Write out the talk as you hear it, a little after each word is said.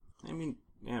I mean,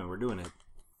 yeah, we're doing it.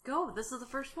 Go. This is the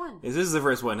first one. This is the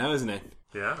first one now, isn't it?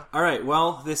 Yeah. All right.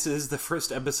 Well, this is the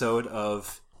first episode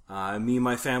of Me,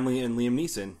 My Family, and Liam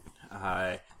Neeson.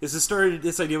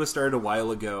 This idea was started a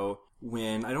while ago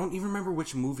when I don't even remember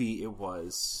which movie it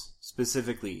was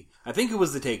specifically. I think it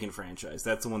was the Taken franchise.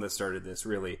 That's the one that started this,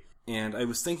 really. And I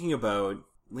was thinking about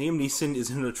Liam Neeson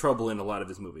is in trouble in a lot of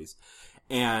his movies,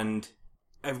 and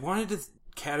I wanted to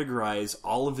categorize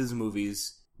all of his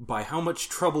movies by how much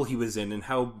trouble he was in and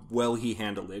how well he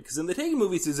handled it. Because in the Taken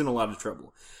movies, he's in a lot of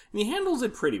trouble. And he handles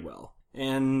it pretty well.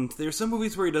 And there's some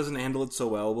movies where he doesn't handle it so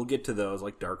well. We'll get to those,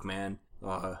 like Darkman.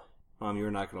 Mom, you're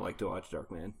not going to like to watch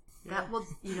Darkman. Yeah, well,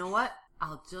 you know what?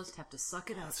 I'll just have to suck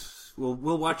it up.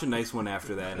 We'll watch a nice one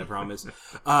after that, I promise.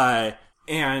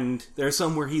 And there's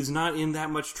some where he's not in that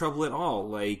much trouble at all,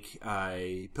 like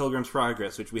Pilgrim's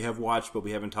Progress, which we have watched but we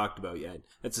haven't talked about yet.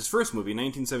 That's his first movie,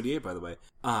 1978, by the way.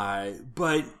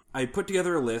 But I put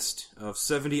together a list of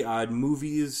 70-odd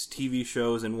movies, TV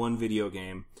shows, and one video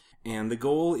game. And the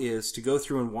goal is to go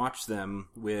through and watch them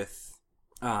with...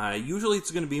 usually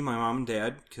it's going to be my mom and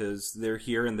dad, because they're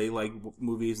here and they like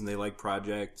movies and they like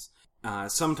projects.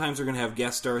 Sometimes we're going to have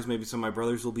guest stars. Maybe some of my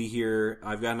brothers will be here.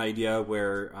 I've got an idea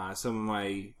where some of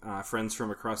my friends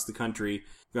from across the country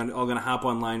are all going to hop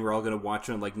online. We're all going to watch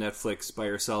on like Netflix by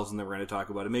ourselves, and then we're going to talk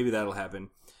about it. Maybe that'll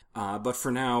happen. But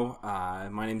for now,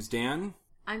 my name's Dan.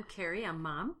 I'm Carrie. I'm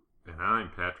Mom. And I'm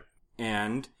Patrick.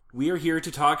 And we are here to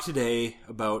talk today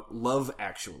about Love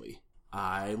Actually.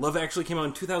 Love Actually came out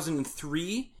in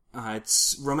 2003.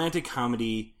 It's romantic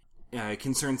comedy. It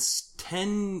concerns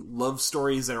 10 love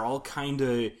stories that are all kind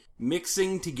of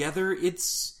mixing together.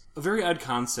 It's a very odd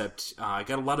concept. Got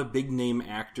a lot of big name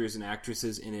actors and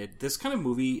actresses in it. This kind of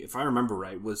movie, if I remember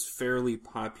right, was fairly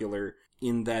popular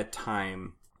in that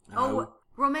time.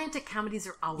 Romantic comedies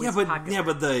are always popular. Yeah,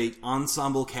 but the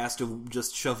ensemble cast of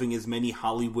just shoving as many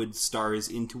Hollywood stars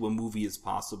into a movie as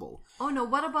possible. Oh no,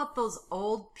 what about those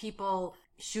old people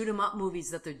shoot-'em-up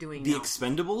movies that they're doing now? The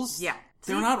Expendables? Yeah.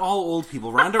 They're not all old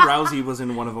people. Ronda Rousey was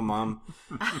in one of them, Mom.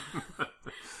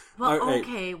 Well,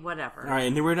 okay, whatever. All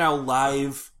right, and we're now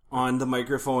live on the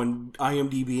microphone,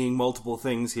 IMDbing multiple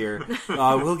things here.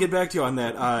 We'll get back to you on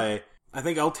that. I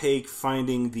think I'll take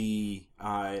finding the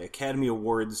Academy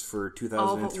Awards for 2003.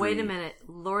 Oh, but wait a minute.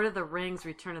 Lord of the Rings,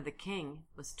 Return of the King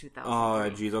was 2003.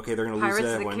 Oh, jeez. Okay, they're going to lose that one.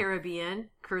 Pirates of the Caribbean,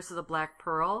 Curse of the Black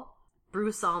Pearl,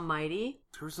 Bruce Almighty,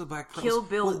 Curse of the Black Pearl. Kill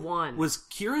Bill 1. Was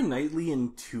Keira Knightley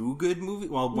in two good movies?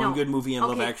 Well, one good movie and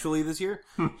Love Actually this year?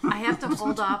 I have to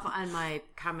hold off on my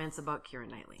comments about Keira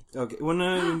Knightley. Okay, well,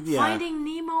 yeah. Finding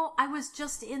Nemo, I was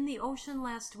just in the ocean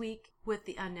last week with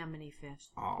the anemone fish.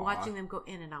 Aww. Watching them go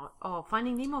in and out. Oh,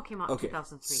 Finding Nemo came out in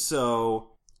 2003.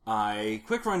 So,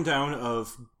 quick rundown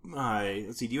of,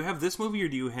 let's see, do you have this movie or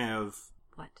do you have...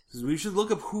 What? We should look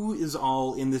up who is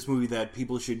all in this movie that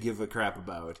people should give a crap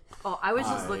about. Oh, I was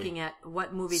just looking at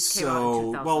what movies came out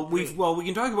in 2003. Well, we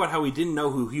can talk about how we didn't know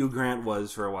who Hugh Grant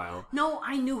was for a while. No,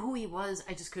 I knew who he was.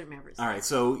 I just couldn't remember his name. All right,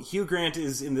 so Hugh Grant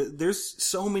is in the... There's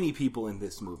so many people in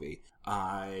this movie.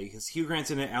 Because Hugh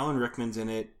Grant's in it, Alan Rickman's in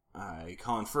it,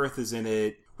 Colin Firth is in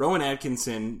it, Rowan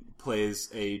Atkinson plays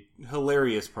a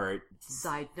hilarious part.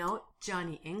 Side note,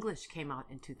 Johnny English came out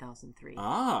in 2003.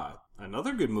 Ah,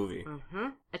 another good movie. Mm-hmm.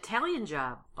 Italian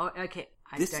Job. Oh, okay.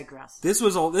 I digress.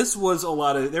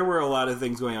 There were a lot of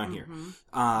things going on here.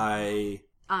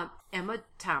 Emma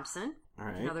Thompson. All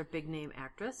right. Another big name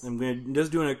actress. I'm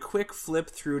just doing a quick flip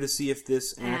through to see if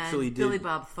this actually did. Billy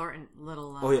Bob Thornton.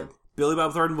 Oh yeah. Billy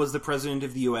Bob Thornton was the president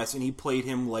of the U.S., and he played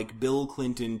him like Bill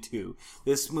Clinton, too.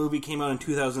 This movie came out in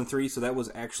 2003, so that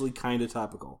was actually kind of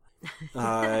topical.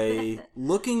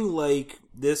 Looking like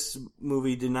this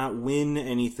movie did not win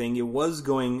anything. It was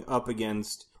going up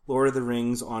against Lord of the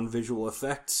Rings on visual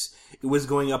effects. It was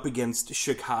going up against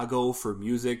Chicago for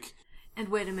music. And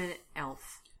wait a minute,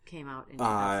 Elf came out in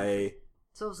 2003.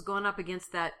 So it was going up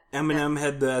against that... Eminem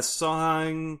had the best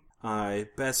song.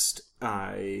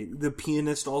 The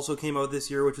Pianist also came out this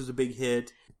year, which was a big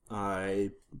hit.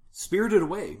 Spirited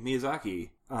Away, Miyazaki,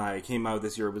 came out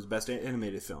this year. It was Best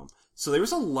Animated Film. So there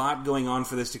was a lot going on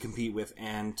for this to compete with,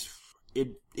 and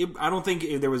I don't think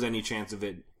there was any chance of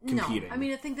it competing. No, I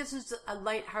mean, I think this is a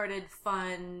lighthearted,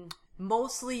 fun...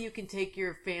 Mostly you can take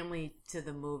your family to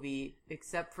the movie,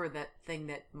 except for that thing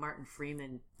that Martin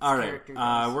Freeman character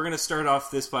does. We're going to start off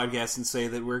this podcast and say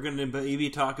that we're going to maybe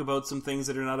talk about some things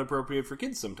that are not appropriate for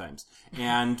kids sometimes.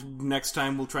 And next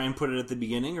time we'll try and put it at the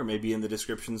beginning or maybe in the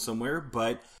description somewhere.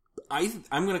 But I'm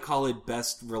going to call it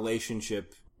best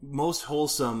relationship. Most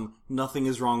wholesome, nothing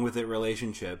is wrong with it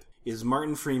relationship is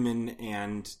Martin Freeman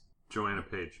and... Joanna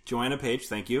Page. Joanna Page,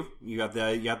 thank you.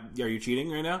 Are you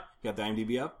cheating right now? You got the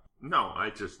IMDb up? No, I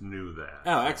just knew that.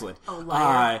 Oh, excellent. Oh,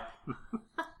 liar.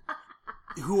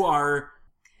 Who are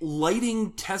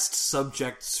lighting test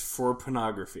subjects for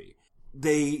pornography.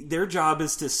 Their job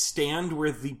is to stand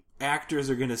where the actors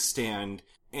are going to stand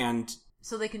and...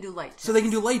 So they can do light checks. So they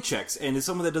can do light checks. And as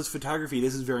someone that does photography,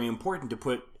 this is very important to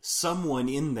put someone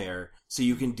in there so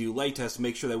you can do light tests,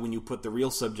 make sure that when you put the real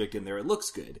subject in there, it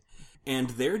looks good. And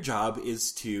their job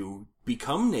is to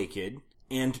become naked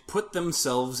and put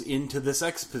themselves into the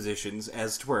sex positions,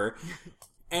 as 'twere,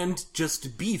 and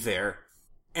just be there.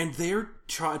 And they're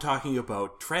talking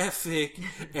about traffic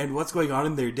and what's going on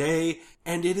in their day,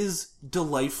 and it is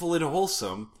delightful and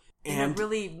wholesome. And a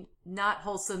really not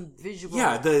wholesome visual.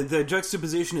 Yeah, the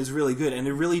juxtaposition is really good, and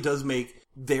it really does make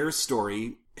their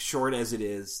story, short as it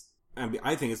is,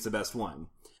 I think it's the best one.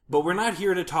 But we're not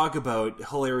here to talk about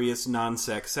hilarious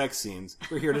non-sex sex scenes.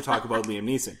 We're here to talk about Liam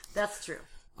Neeson. That's true.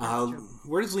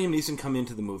 Where does Liam Neeson come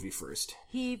into the movie first?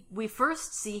 We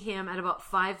first see him at about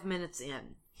 5 minutes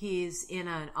in. He's in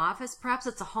an office. Perhaps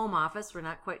it's a home office. We're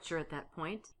not quite sure at that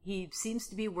point. He seems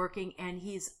to be working, and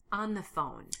he's on the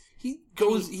phone. He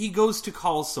goes to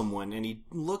call someone, and he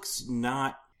looks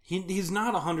not... He's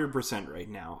not 100% right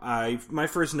now. My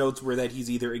first notes were that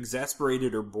he's either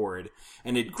exasperated or bored,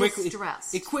 and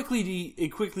distressed. It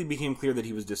quickly became clear that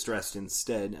he was distressed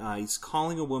instead. He's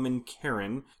calling a woman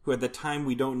Karen, who at the time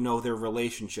we don't know their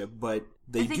relationship, but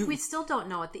I think we still don't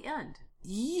know at the end.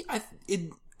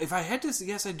 If I had to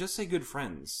guess, I'd just say good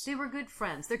friends. They were good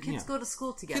friends. Their kids go to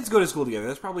school together. Kids go to school together.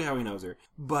 That's probably how he knows her.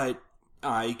 But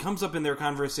he comes up in their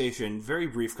conversation, very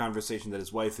brief conversation, that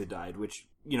his wife had died, which,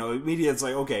 immediately it's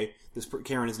like, okay, this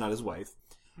Karen is not his wife.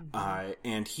 Mm-hmm.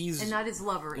 And not his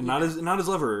lover. And not his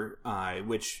lover,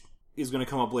 which is going to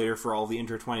come up later for all the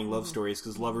intertwining love stories,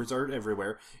 because lovers are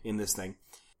everywhere in this thing.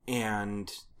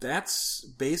 And that's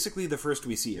basically the first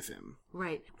we see of him.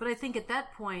 Right. But I think at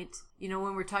that point,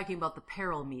 when we're talking about the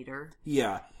peril meter...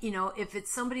 Yeah. If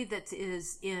it's somebody that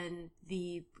is in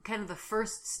the kind of the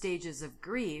first stages of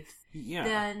grief,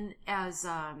 then as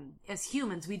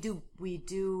humans,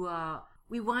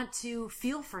 we want to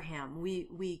feel for him.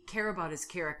 We care about his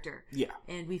character. Yeah.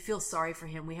 And we feel sorry for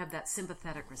him. We have that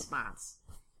sympathetic response.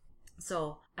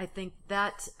 So I think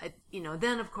that,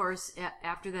 then of course,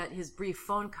 after that, his brief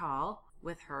phone call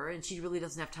with her, and she really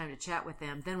doesn't have time to chat with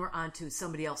them, then we're on to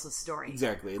somebody else's story.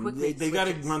 Exactly. And they got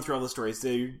to run through all the stories.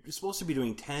 They're supposed to be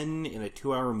doing 10 in a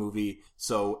 2-hour movie,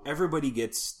 so everybody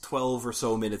gets 12 or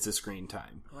so minutes of screen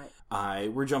time. Right.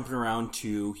 We're jumping around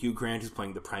to Hugh Grant, who's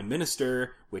playing the Prime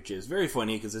Minister, which is very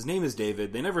funny because his name is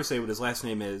David. They never say what his last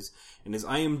name is, and his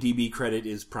IMDb credit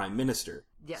is Prime Minister.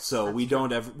 Yes, so they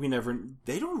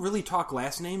don't really talk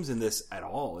last names in this at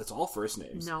all. It's all first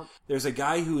names. No. There's a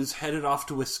guy who's headed off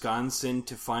to Wisconsin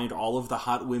to find all of the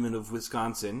hot women of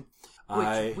Wisconsin.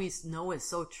 Which we know is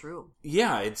so true.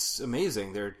 Yeah, it's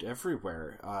amazing. They're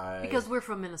everywhere. Because we're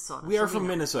from Minnesota. We are from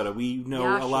Minnesota. We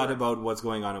know a lot about what's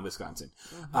going on in Wisconsin.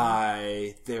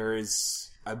 Mm-hmm.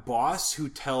 There's a boss who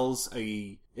tells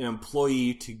an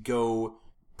employee to go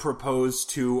propose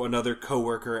to another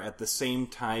coworker at the same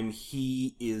time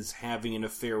he is having an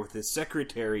affair with his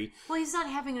secretary. Well, he's not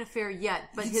having an affair yet,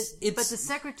 but the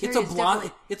secretary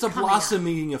it's a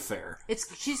blossoming affair.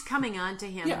 She's coming on to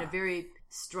him in a very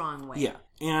strong way. Yeah,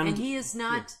 and he is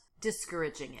not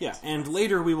discouraging it. Yeah, and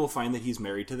later we will find that he's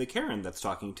married to the Karen that's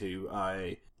talking to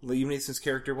Liam Neeson's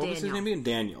character. What was his name again?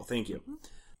 Daniel. Thank you.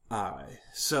 Mm-hmm.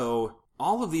 So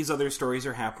all of these other stories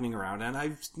are happening around, and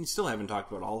I still haven't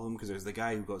talked about all of them because there's the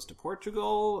guy who goes to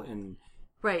Portugal and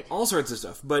all sorts of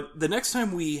stuff. But the next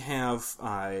time we have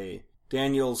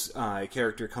Daniel's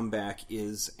character come back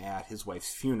is at his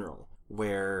wife's funeral,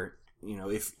 where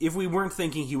if we weren't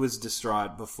thinking he was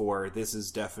distraught before, this is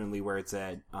definitely where it's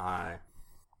at. Right,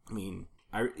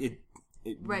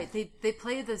 they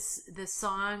play this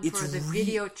song for the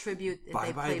video tribute.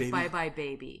 Bye Bye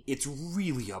Baby. It's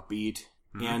really upbeat.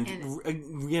 And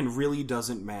again, really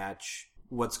doesn't match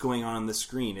what's going on the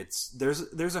screen.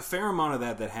 There's a fair amount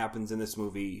of that happens in this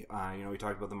movie. We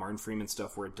talked about the Martin Freeman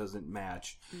stuff where it doesn't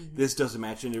match. Mm-hmm. This doesn't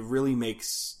match, and it really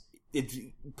it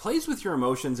plays with your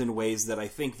emotions in ways that I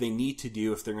think they need to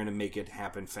do if they're going to make it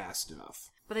happen fast enough.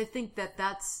 But I think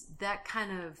that's that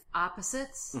kind of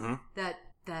opposites, mm-hmm. that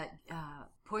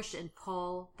push and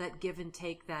pull, that give and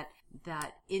take, that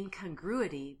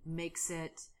incongruity makes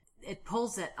it. It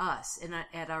pulls at us and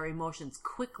at our emotions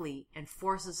quickly and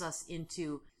forces us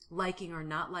into liking or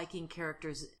not liking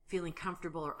characters, feeling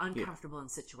comfortable or uncomfortable in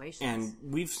situations. And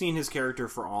we've seen his character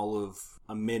for all of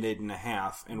a minute and a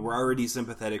half, and we're already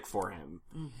sympathetic for him,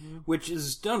 mm-hmm. which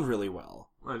is done really well.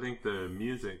 I think the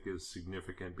music is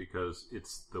significant because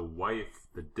it's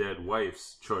the dead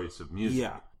wife's choice of music.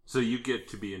 Yeah. So you get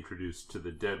to be introduced to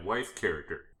the dead wife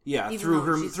character. Yeah, Even through though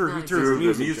her she's through not her a through her Through the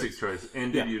music, music choice. choice.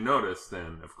 And did you notice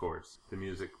then, of course, the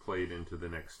music played into the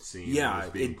next scene Yeah, that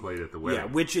was being played at the wedding? Yeah,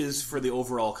 which is for the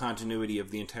overall continuity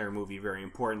of the entire movie very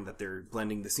important that they're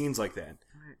blending the scenes like that.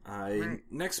 Right.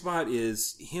 Next spot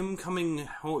is him coming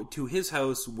to his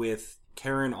house with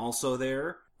Karen also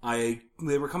there. They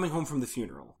were coming home from the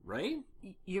funeral, right?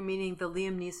 You're meaning the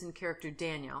Liam Neeson character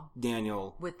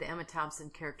Daniel. with the Emma Thompson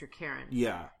character Karen.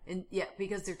 Yeah. And yeah,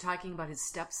 because they're talking about his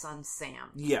stepson Sam.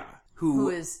 Yeah. Who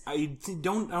is... I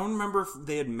don't remember if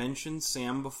they had mentioned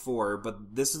Sam before,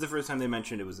 but this is the first time they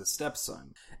mentioned it was a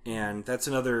stepson. And that's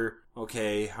another,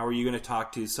 okay, how are you going to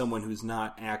talk to someone who's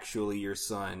not actually your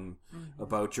son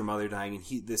about your mother dying?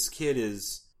 And this kid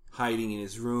is hiding in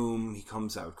his room. He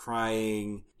comes out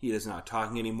crying. He is not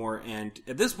talking anymore. And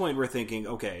at this point, we're thinking,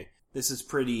 okay, this is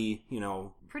pretty,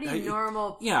 Pretty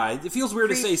normal. Yeah, it feels weird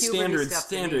to say pre-puberty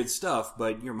standard stuff,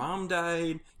 but your mom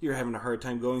died, you're having a hard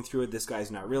time going through it, this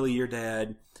guy's not really your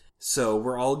dad. So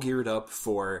we're all geared up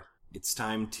for, it's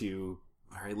time to,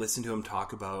 alright, listen to him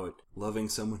talk about loving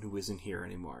someone who isn't here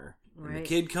anymore. Right. And the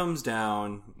kid comes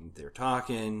down, they're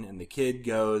talking, and the kid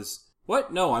goes,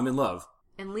 what? No, I'm in love.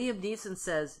 And Liam Neeson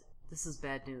says, this is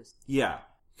bad news. Yeah,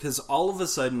 because all of a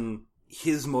sudden,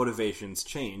 his motivations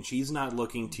change. He's not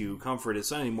looking to comfort his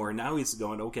son anymore. Now he's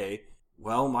going, okay,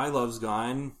 well, my love's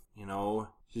gone.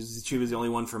 She was the only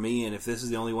one for me, and if this is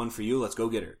the only one for you, let's go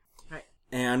get her. Right.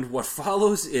 And what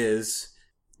follows is...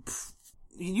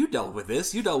 You dealt with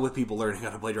this. You dealt with people learning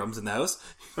how to play drums in the house.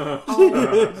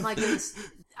 Oh, my goodness.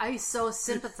 I so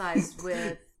sympathized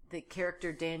with the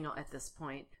character Daniel at this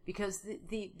point, because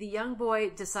the young boy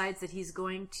decides that he's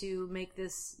going to make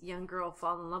this young girl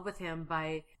fall in love with him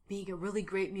by being a really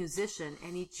great musician,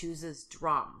 and he chooses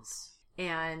drums.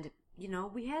 And,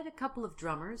 we had a couple of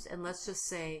drummers, and let's just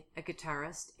say a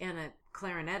guitarist and a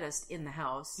clarinetist in the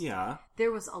house. Yeah.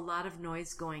 There was a lot of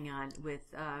noise going on with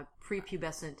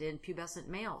prepubescent and pubescent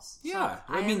males. Yeah.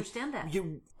 So I understand that.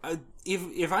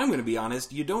 If I'm going to be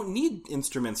honest, you don't need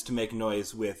instruments to make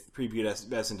noise with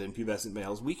prepubescent and pubescent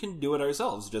males. We can do it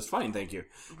ourselves just fine, thank you.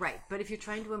 Right, but if you're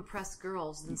trying to impress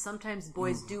girls, then sometimes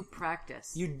boys do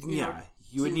practice. You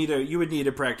would need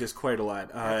to practice quite a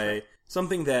lot. Right.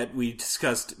 Something that we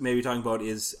discussed, maybe talking about,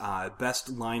 is best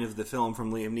line of the film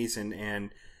from Liam Neeson, and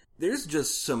there's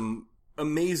just some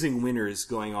amazing winners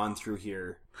going on through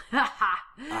here.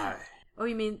 Oh,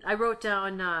 you mean, I wrote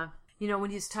down,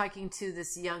 when he's talking to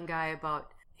this young guy about,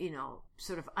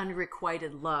 sort of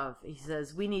unrequited love. He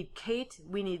says, we need Kate,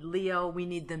 we need Leo, we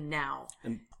need them now.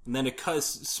 And then it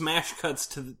smash cuts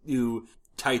to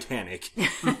Titanic.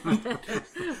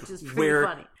 Which is pretty where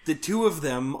funny. The two of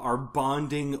them are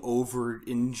bonding over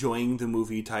enjoying the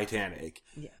movie Titanic.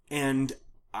 Yeah. And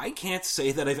I can't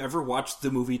say that I've ever watched the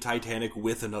movie Titanic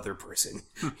with another person.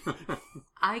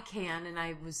 I can, and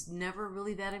I was never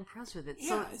really that impressed with it.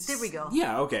 So there we go.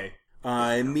 Yeah, okay.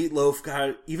 Meatloaf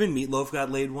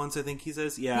got laid once, I think he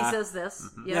says. Yeah. He says this.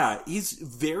 Mm-hmm. Yes. Yeah, he's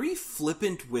very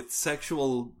flippant with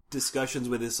sexual discussions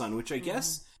with his son, which I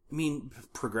guess,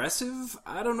 progressive?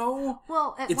 I don't know.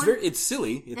 Well, it's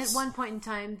silly. At one point in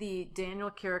time, the Daniel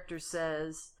character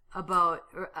says about...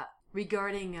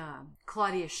 regarding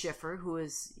Claudia Schiffer, who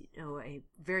is a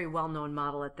very well-known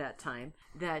model at that time,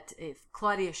 that if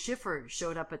Claudia Schiffer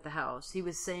showed up at the house, he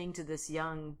was saying to this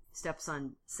young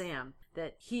stepson, Sam,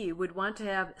 that he would want to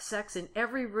have sex in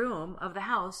every room of the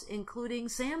house, including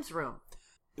Sam's room.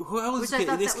 Well, this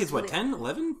kid's, what, 10,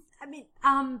 11? I mean,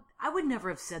 I would never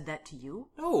have said that to you.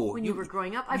 No. When you were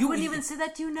growing up. I wouldn't even say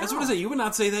that to you now. That's what I say. You would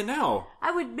not say that now.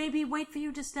 I would maybe wait for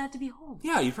you just not to be home.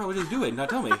 Yeah, you'd probably just do it and not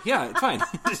tell me. Yeah, it's fine.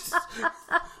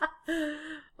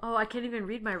 Oh, I can't even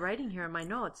read my writing here in my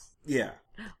notes. Yeah.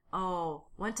 Oh,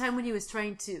 one time when the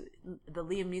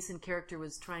Liam Neeson character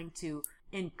was trying to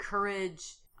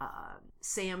encourage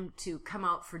Sam to come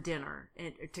out for dinner,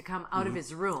 and to come out of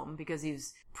his room because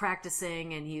he's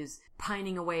practicing and he's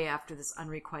pining away after this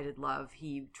unrequited love.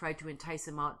 He tried to entice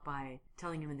him out by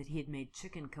telling him that he had made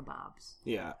chicken kebabs.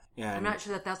 Yeah. And I'm not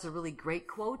sure that that's a really great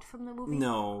quote from the movie.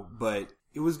 No, but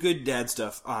it was good dad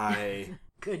stuff.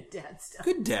 Good dad stuff.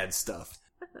 Good dad stuff.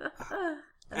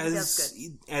 That's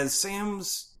good. As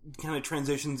Sam's kind of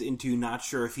transitions into not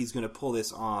sure if he's going to pull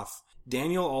this off,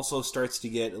 Daniel also starts to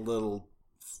get a little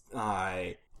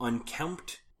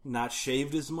unkempt, not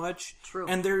shaved as much. True.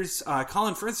 And there's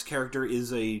Colin Firth's character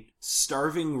is a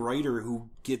starving writer who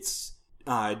gets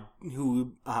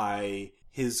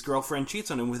his girlfriend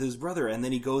cheats on him with his brother, and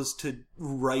then he goes to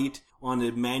write on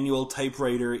a manual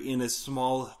typewriter in a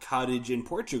small cottage in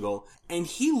Portugal, and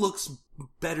he looks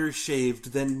better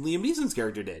shaved than Liam Neeson's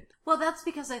character did. Well, that's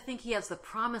because I think he has the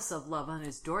promise of love on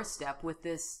his doorstep with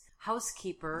this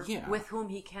housekeeper with whom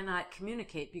he cannot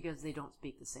communicate because they don't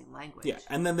speak the same language. Yeah,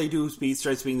 and then they do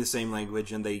start speaking the same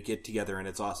language, and they get together, and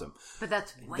it's awesome. But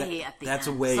that's way at the end. That's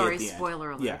way at the end. Sorry,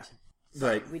 spoiler alert. Yeah.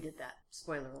 Sorry, we did that.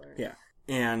 Spoiler alert. Yeah.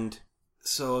 And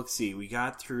so, let's see, we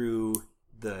got through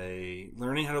the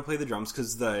learning how to play the drums,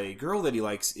 because the girl that he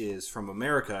likes is from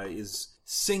America, is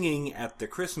singing at the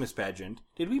Christmas pageant.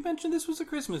 Did we mention this was a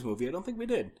Christmas movie? I don't think we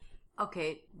did.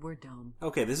 Okay, we're dumb.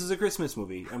 Okay, this is a Christmas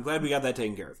movie. I'm glad we got that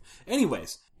taken care of.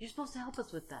 Anyways. You're supposed to help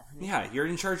us with that, honey. Yeah, you're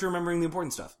in charge of remembering the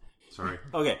important stuff. Sorry.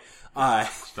 Okay.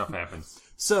 Stuff happens.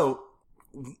 So,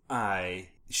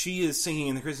 she is singing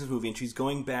in the Christmas movie, and she's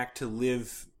going back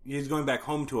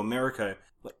home to America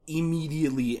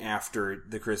immediately after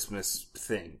the Christmas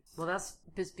thing. Well, that's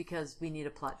just because we need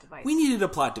a plot device. We needed a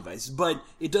plot device, but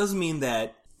it does mean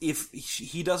that if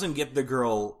he doesn't get the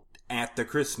girl at the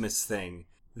Christmas thing,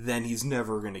 then he's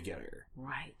never going to get her.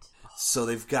 Right. So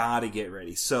they've got to get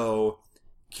ready. So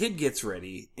kid gets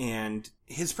ready, and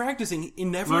his practicing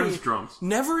learns drums.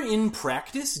 Never in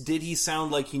practice did he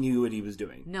sound like he knew what he was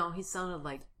doing. No, he sounded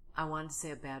like I wanted to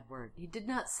say a bad word. He did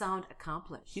not sound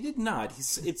accomplished. He did not.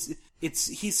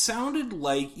 He sounded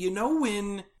like, you know,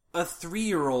 when a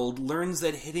 3-year-old learns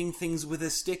that hitting things with a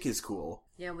stick is cool.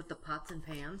 Yeah, with the pots and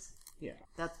pans. Yeah,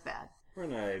 that's bad. We're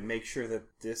gonna make sure that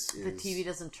this is... The TV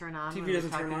doesn't turn on. TV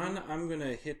doesn't turn on. I'm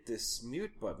gonna hit this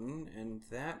mute button, and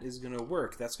that is gonna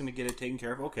work. That's gonna get it taken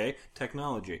care of. Okay,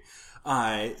 technology.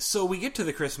 So we get to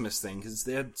the Christmas thing, because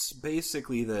that's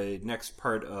basically the next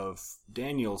part of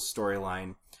Daniel's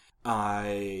storyline.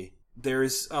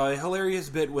 There's a hilarious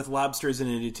bit with lobsters in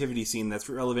a nativity scene that's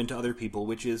relevant to other people,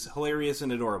 which is hilarious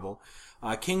and adorable.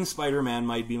 King Spider-Man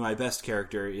might be my best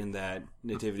character in that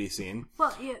nativity scene.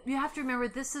 Well, you have to remember,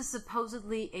 this is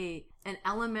supposedly an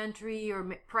elementary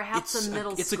or perhaps a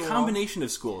middle school. It's a combination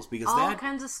of schools, because all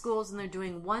kinds of schools, and they're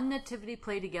doing one nativity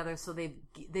play together, so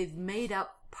they've made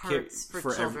up parts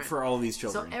for children. For all these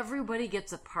children. So everybody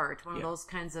gets a part, one of those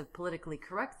kinds of politically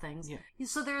correct things. Yeah.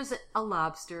 So there's a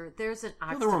lobster, there's an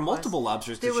octopus. Well, there were multiple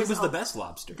lobsters, because she was the best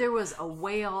lobster. There was a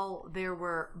whale, there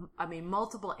were,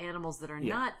 multiple animals that are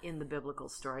not in the biblical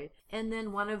story. And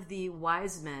then one of the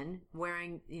wise men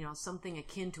wearing, something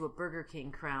akin to a Burger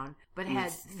King crown, but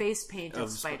had face paint of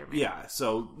Spider-Man. Yeah,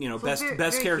 so, best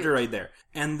character cute. Right there.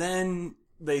 And then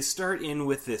they start in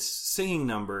with this singing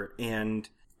number, and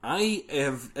I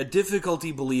have a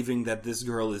difficulty believing that this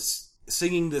girl is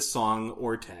singing this song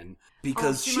or 10,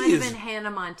 because she might have been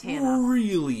Hannah Montana.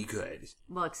 Really good.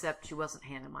 Well, except she wasn't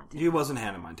Hannah Montana. She wasn't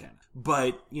Hannah Montana.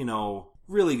 But,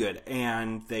 really good.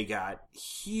 And they got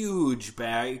huge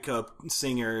backup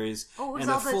singers. Oh, it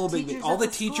was and all the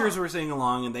teachers were singing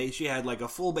along, and she had a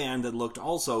full band that looked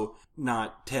also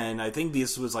not 10. I think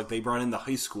this was they brought in the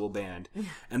high school band.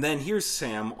 And then here's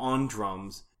Sam on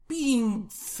drums, being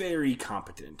very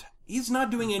competent. He's not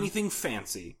doing anything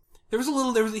fancy. He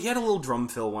had a little drum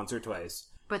fill once or twice.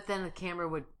 But then the camera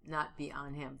would not be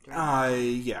on him.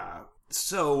 Yeah.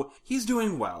 So he's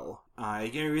doing well.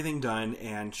 Getting everything done,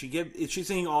 and she's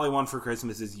singing "All I Want for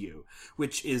Christmas Is You,"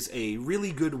 which is a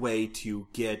really good way to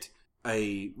get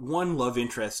one love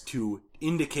interest to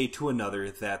indicate to another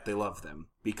that they love them,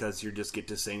 because you just get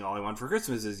to sing "All I Want for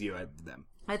Christmas Is You" at them.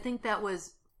 I think that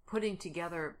was putting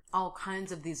together all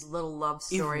kinds of these little love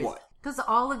stories. What? Because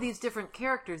all of these different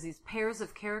characters, these pairs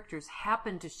of characters,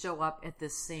 happen to show up at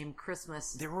this same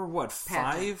Christmas. There were,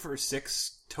 pageant. 5 or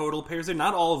 6 total pairs there?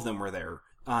 Not all of them were there.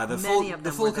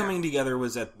 The full coming together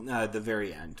was at the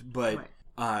very end. But,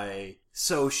 right.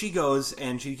 So she goes,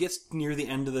 and she gets near the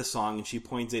end of the song, and she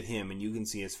points at him, and you can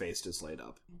see his face just light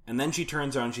up. And then she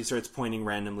turns around and she starts pointing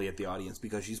randomly at the audience,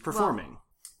 because she's performing. Well,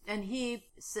 and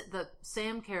the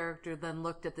Sam character then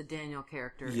looked at the Daniel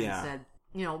character and said,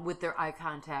 with their eye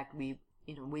contact, we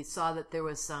saw that there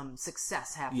was some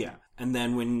success happening. Yeah, and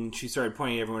then when she started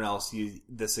pointing at everyone else,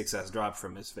 the success dropped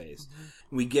from his face.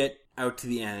 Mm-hmm. We get out to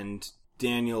the end.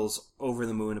 Daniel's over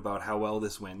the moon about how well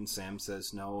this went. Sam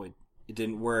says, no, it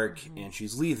didn't work, and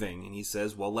she's leaving. And he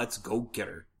says, well, let's go get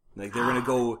her. They're going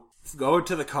to go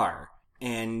to the car.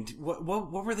 And what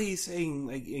were they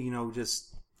saying?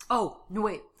 Just... Oh, no,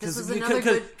 wait. This is another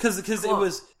good... Because it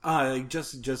was,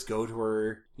 just go to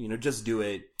her, just do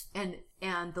it. And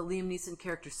the Liam Neeson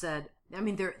character said,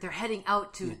 they're heading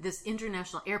out to this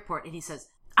international airport, and he says,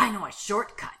 I know a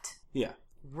shortcut. Yeah.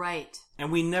 Right.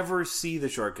 And we never see the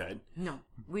shortcut. No.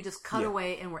 We just cut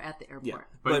away and we're at the airport. Yeah.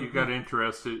 But you got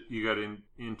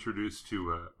introduced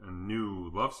to a new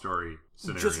love story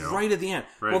scenario. Just right at the end.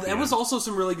 Right well, at the that was end. also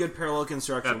some really good parallel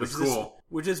construction. At the school.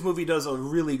 Which this movie does a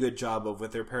really good job of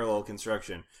with their parallel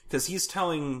construction. Because he's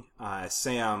telling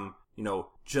Sam,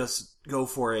 just go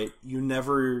for it.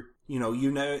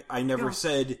 I never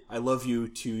said I love you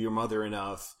to your mother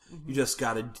enough. Mm-hmm. You just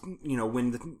gotta,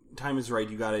 when the time is right,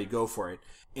 you gotta go for it.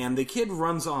 And the kid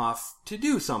runs off to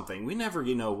do something. We never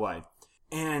know what.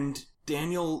 And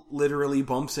Daniel literally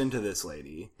bumps into this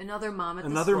lady. Another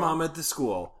mom at the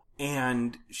school.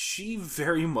 And she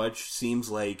very much seems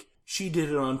like she did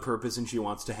it on purpose and she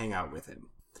wants to hang out with him.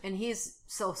 And he's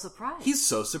so surprised. He's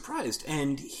so surprised.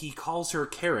 And he calls her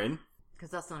Karen.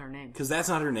 Because that's not her name. Because that's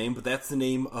not her name, but that's the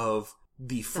name of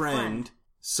the friend.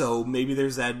 So maybe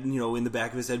there's that, in the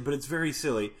back of his head, but it's very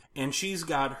silly. And she's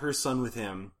got her son with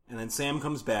him. And then Sam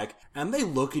comes back, and they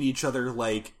look at each other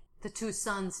like... The two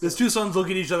sons do. The two sons look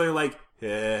at each other like,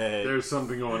 hey. There's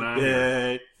something going on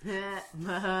here.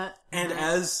 And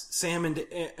as Sam and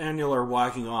Daniel are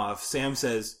walking off, Sam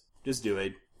says, just do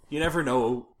it. You never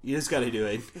know. You just gotta do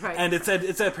it. Right. And it's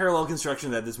that parallel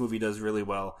construction that this movie does really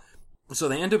well. So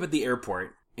they end up at the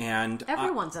airport, and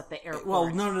everyone's at the airport.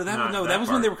 Well, that was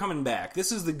when they were coming back.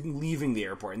 This is leaving the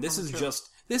airport, and this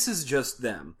is just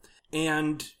them.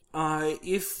 And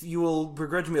if you will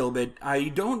begrudge me a little bit, I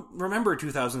don't remember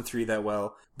 2003 that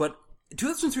well, but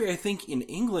 2003, I think, in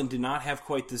England did not have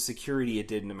quite the security it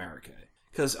did in America.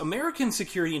 Because American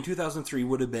security in 2003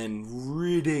 would have been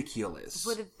ridiculous.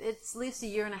 It's at least a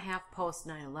year and a half post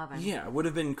 9/11. Yeah, it would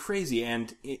have been crazy,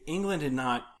 and England had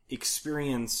not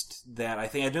experienced that. I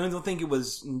don't think it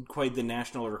was quite the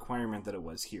national requirement that it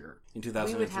was here in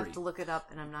 2003. We would have to look it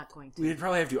up, and I'm not going to. We'd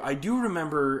probably have to. I do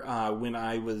remember when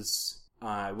I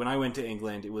went to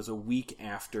England, it was a week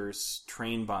after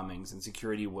train bombings, and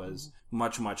security was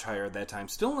much, much higher at that time.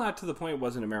 Still not to the point it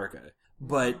was in America.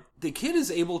 But the kid is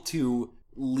able to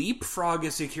leapfrog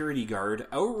a security guard,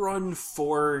 outrun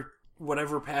 4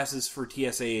 whatever passes for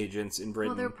TSA agents in Britain.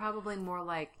 Well, they're probably more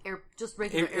like just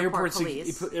regular airport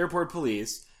police. Airport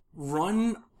police.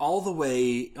 Run all the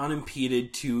way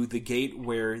unimpeded to the gate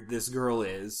where this girl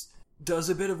is. Does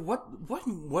a bit of what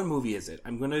movie is it?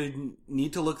 I'm going to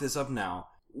need to look this up now.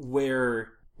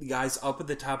 Where the guy's up at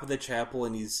the top of the chapel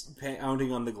and he's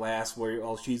pounding on the glass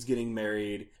while she's getting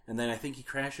married, and then I think he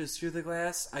crashes through the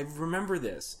glass. I remember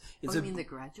this. You mean The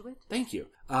Graduate? Thank you.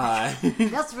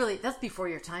 That's before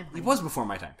your time. Honey. It was before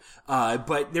my time.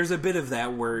 But there's a bit of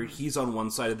that where he's on one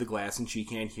side of the glass and she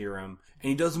can't hear him, and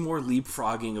he does more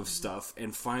leapfrogging of stuff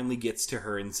and finally gets to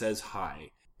her and says hi.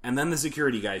 And then the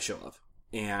security guys show up,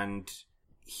 and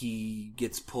he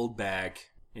gets pulled back.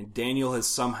 And Daniel has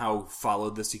somehow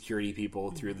followed the security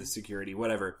people through the security,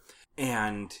 whatever.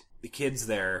 And the kid's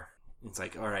there. It's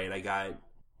like, all right,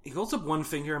 he holds up one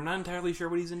finger. I'm not entirely sure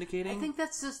what he's indicating. I think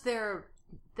that's just their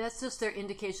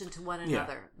indication to one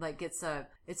another. Yeah. Like it's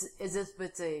as if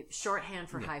it's a shorthand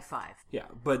for high five. Yeah,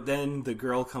 but then the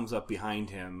girl comes up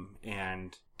behind him,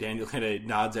 and Daniel kind of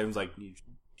nods at him, like, you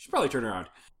should probably turn around.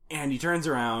 And he turns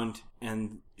around,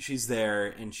 and she's there,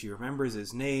 and she remembers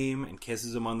his name and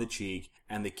kisses him on the cheek,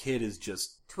 and the kid is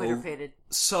just Twitter-fated.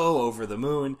 So over the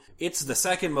moon. It's the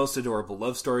second most adorable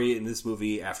love story in this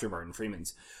movie after Martin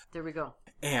Freeman's. There we go.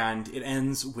 And it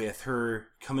ends with her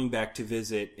coming back to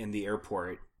visit in the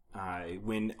airport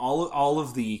when all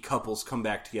of the couples come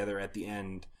back together at the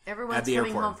end. Everyone's at the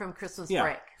coming airport. home from Christmas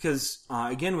break. Because,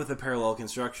 again, with the parallel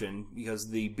construction,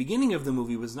 because the beginning of the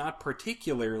movie was not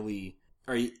particularly...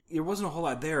 There wasn't a whole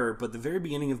lot there, but the very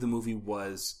beginning of the movie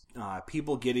was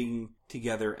people getting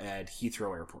together at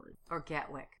Heathrow Airport. Or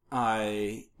Gatwick.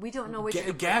 We don't know which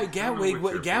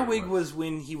Gatwick was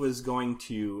when he was going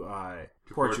to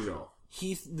Portugal.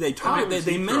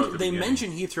 They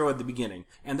mentioned Heathrow at the beginning,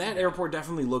 and that airport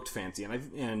definitely looked fancy,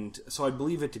 and so I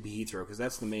believe it to be Heathrow because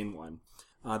that's the main one.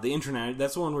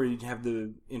 That's the one where you have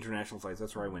the international flights.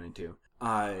 That's where I went into.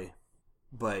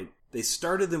 But they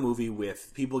started the movie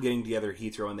with people getting together at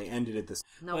Heathrow, and they ended at this.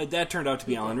 Nope. That turned out to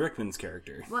be Alan Rickman's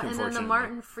character. Well, and then the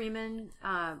Martin Freeman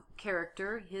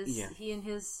character, he and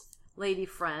his lady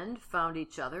friend found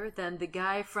each other. Then the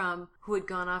guy who had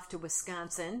gone off to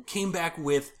Wisconsin came back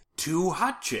with 2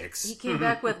 hot chicks. He came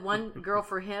back with one girl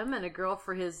for him and a girl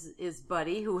for his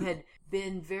buddy, who had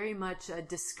been very much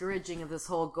discouraging of this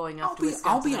whole going off to Wisconsin.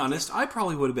 I'll be honest, I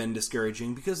probably would have been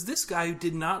discouraging because this guy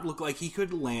did not look like he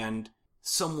could land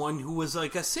someone who was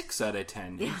like a 6 out of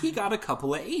 10. Yeah. He got a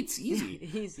couple of 8s. Easy.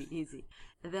 Easy.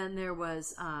 Then there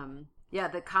was,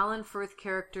 the Colin Firth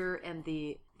character and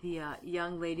the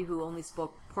young lady who only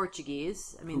spoke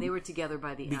Portuguese. I mean, they were together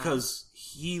by the end. Because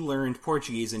he learned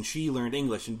Portuguese and she learned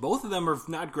English, and both of them are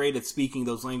not great at speaking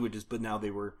those languages, but now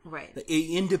they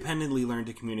independently learned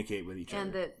to communicate with each other.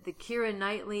 And the Keira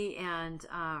Knightley and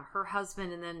her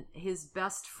husband and then his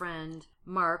best friend,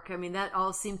 Mark, I mean, that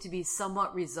all seemed to be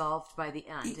somewhat resolved by the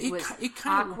end. It was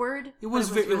awkward. It was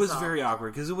very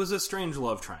awkward because it was a strange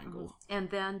love triangle. And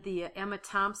then the Emma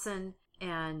Thompson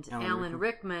and Alan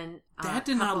Rickman. That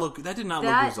did not look resolved.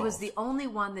 That was the only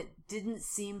one that didn't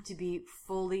seem to be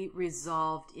fully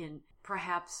resolved in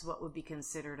perhaps what would be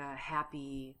considered a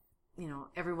happy,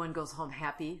 everyone goes home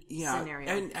happy scenario.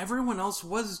 And everyone else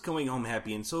was going home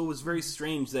happy, and so it was very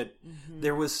strange that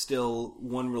there was still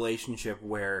one relationship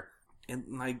where,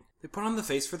 they put on the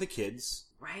face for the kids.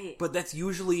 Right. But that's you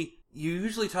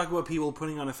usually talk about people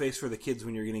putting on a face for the kids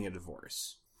when you're getting a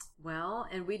divorce. Well,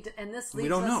 and this leaves we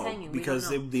don't us know hanging. because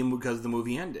the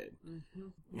movie ended,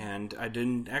 Mm-hmm. and I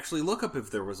didn't actually look up if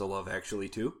there was a Love Actually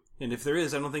 2, and if there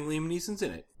is, I don't think Liam Neeson's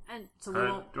in it. And so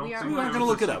We're We're not going to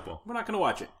look it up. We're not going to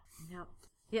watch it. Yep.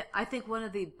 Yeah, I think one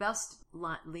of the best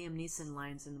Liam Neeson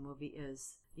lines in the movie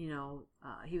is,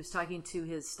 he was talking to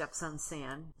his stepson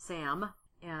Sam,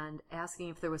 and asking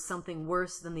if there was something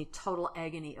worse than the total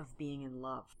agony of being in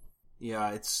love.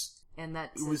 Yeah, it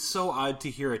was so odd to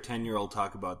hear a 10-year-old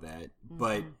talk about that,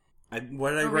 but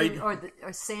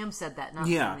or Sam said that, not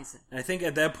Liam Neeson. I think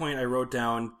at that point I wrote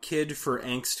down "Kid for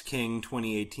Angst King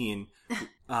 2018,"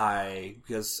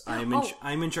 because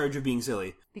I'm in charge of being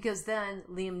silly. Because then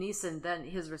Liam Neeson,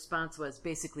 his response was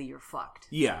basically, "You're fucked."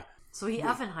 Yeah. So he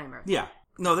Oppenheimer. Yeah.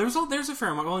 No, there's a fair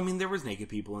amount. Well, I mean, there was naked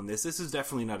people in this. This is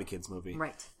definitely not a kids' movie.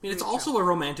 Right. I mean, it's also a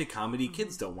romantic comedy.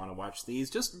 Kids don't want to watch these.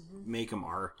 Just make them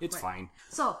R. It's fine.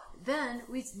 So then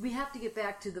we have to get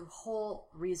back to the whole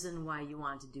reason why you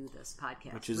want to do this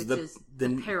podcast, which is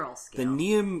the peril scale. The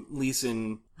Liam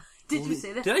Neeson. Did you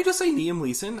say that? Did I just say Liam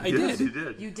Neeson? I Yes, did. you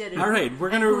did. You did. All right, we're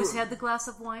gonna. Who's had the glass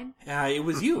of wine? It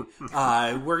was you.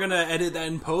 We're gonna edit that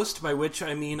in post. By which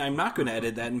I mean I'm not gonna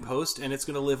edit that in post, and it's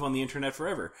gonna live on the internet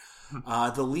forever.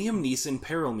 The Liam Neeson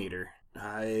peril meter.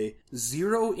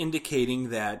 0 indicating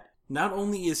that not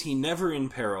only is he never in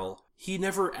peril, he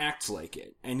never acts like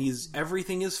it, and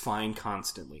everything is fine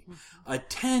constantly. A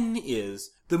 10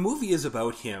 is the movie is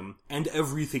about him, and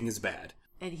everything is bad.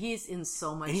 And he's in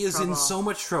so much trouble. And he is in so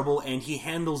much trouble, and he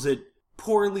handles it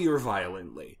poorly or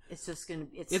violently. It's just going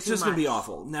to be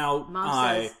awful. Now,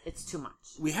 Mom says it's too much.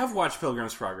 We have watched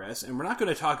Pilgrim's Progress, and we're not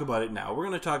going to talk about it now. We're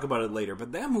going to talk about it later.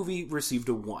 But that movie received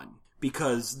a 1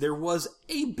 because there was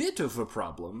a bit of a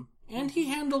problem, and he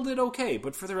handled it okay.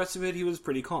 But for the rest of it, he was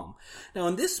pretty calm. Now,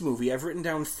 in this movie, I've written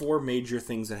down 4 major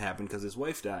things that happened because his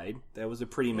wife died. That was a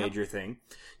pretty major thing.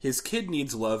 His kid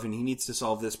needs love, and he needs to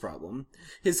solve this problem.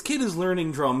 His kid is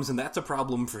learning drums, and that's a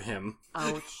problem for him.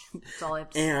 Ouch. That's all I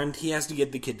have to say. And he has to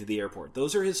get the kid to the airport.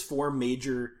 Those are his 4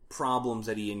 major problems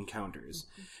that he encounters.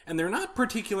 And they're not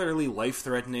particularly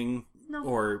life-threatening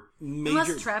or major...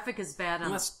 Unless traffic is bad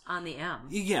on the M.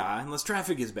 Yeah, unless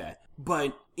traffic is bad.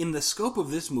 But in the scope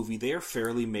of this movie, they are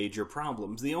fairly major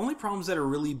problems. The only problems that are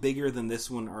really bigger than this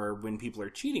one are when people are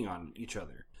cheating on each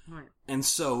other. Right. And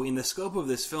so, in the scope of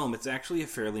this film, it's actually a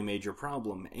fairly major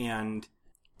problem. And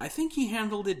I think he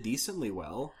handled it decently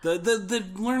well. The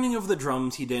learning of the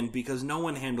drums he didn't, because no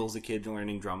one handles a kid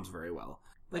learning drums very well.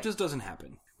 That just doesn't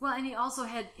happen. Well, and he also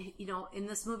had, in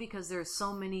this movie, because there's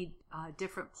so many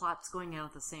different plots going on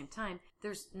at the same time,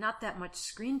 there's not that much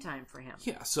screen time for him.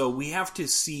 Yeah, so we have to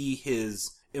see his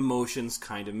emotions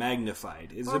kind of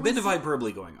magnified. There's a bit of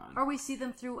hyperbole going on. Or we see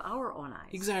them through our own eyes.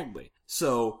 Exactly.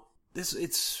 So,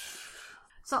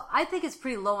 So I think it's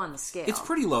pretty low on the scale. It's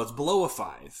pretty low. It's below a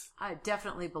 5.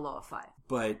 Definitely below a 5.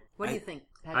 But what do you think,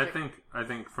 Patrick? I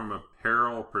think from a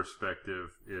peril perspective,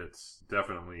 it's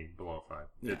definitely below 5.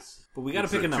 Yeah. But we got to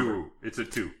pick a number. It's a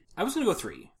 2. I was going to go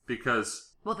 3 because.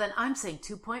 Well, then I'm saying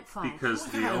 2.5. Because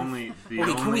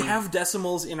can we have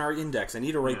decimals in our index? I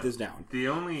need to write this down.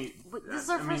 This is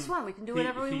our first one. We can do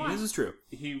whatever we want. This is true.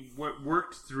 He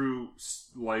worked through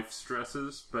life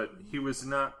stresses, but he was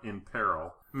not in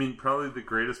peril. I mean, probably the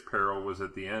greatest peril was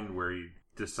at the end where he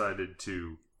decided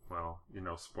to,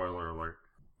 spoiler alert,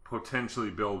 potentially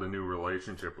build a new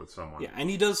relationship with someone. Yeah, and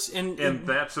he does, and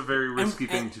that's a very risky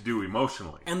thing to do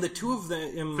emotionally. And the two of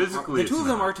them, physically,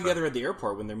 are together at the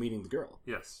airport when they're meeting the girl.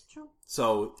 Yes, true.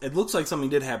 So it looks like something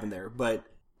did happen there, but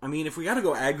I mean, if we got to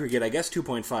go aggregate, I guess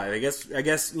 2.5. I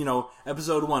guess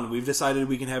episode 1, we've decided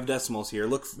we can have decimals here.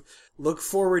 Look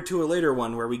forward to a later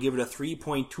one where we give it a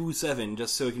 3.27,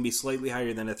 just so it can be slightly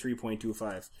higher than a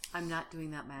 3.25. I'm not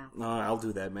doing that math. No, I'll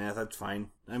do that math. That's fine.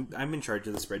 I'm in charge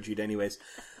of the spreadsheet, anyways.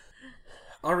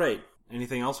 All right.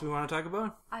 Anything else we want to talk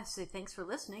about? I say thanks for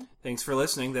listening. Thanks for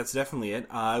listening. That's definitely it.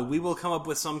 We will come up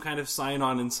with some kind of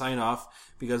sign-on and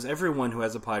sign-off, because everyone who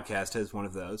has a podcast has one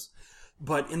of those.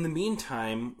 But in the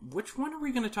meantime, which one are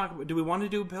we going to talk about? Do we want to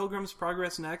do Pilgrim's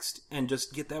Progress next and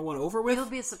just get that one over with? It'll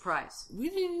be a surprise.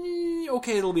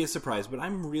 Okay, it'll be a surprise, but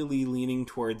I'm really leaning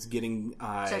towards getting...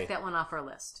 Check that one off our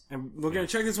list. And we're going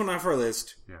to check this one off our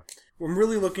list. Yeah. I'm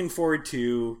really looking forward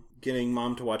to getting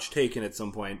Mom to watch Taken at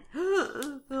some point.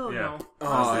 No.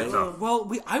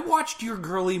 I watched your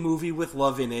girly movie with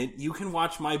love in it. You can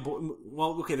watch my... there's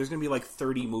going to be like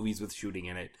 30 movies with shooting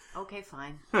in it. Okay,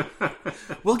 fine.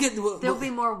 There'll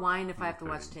be more wine if I have to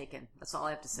watch Taken. That's all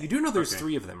I have to say. You do know there's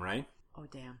 3 of them, right? Oh,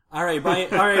 damn. All right,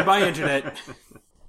 bye, Internet.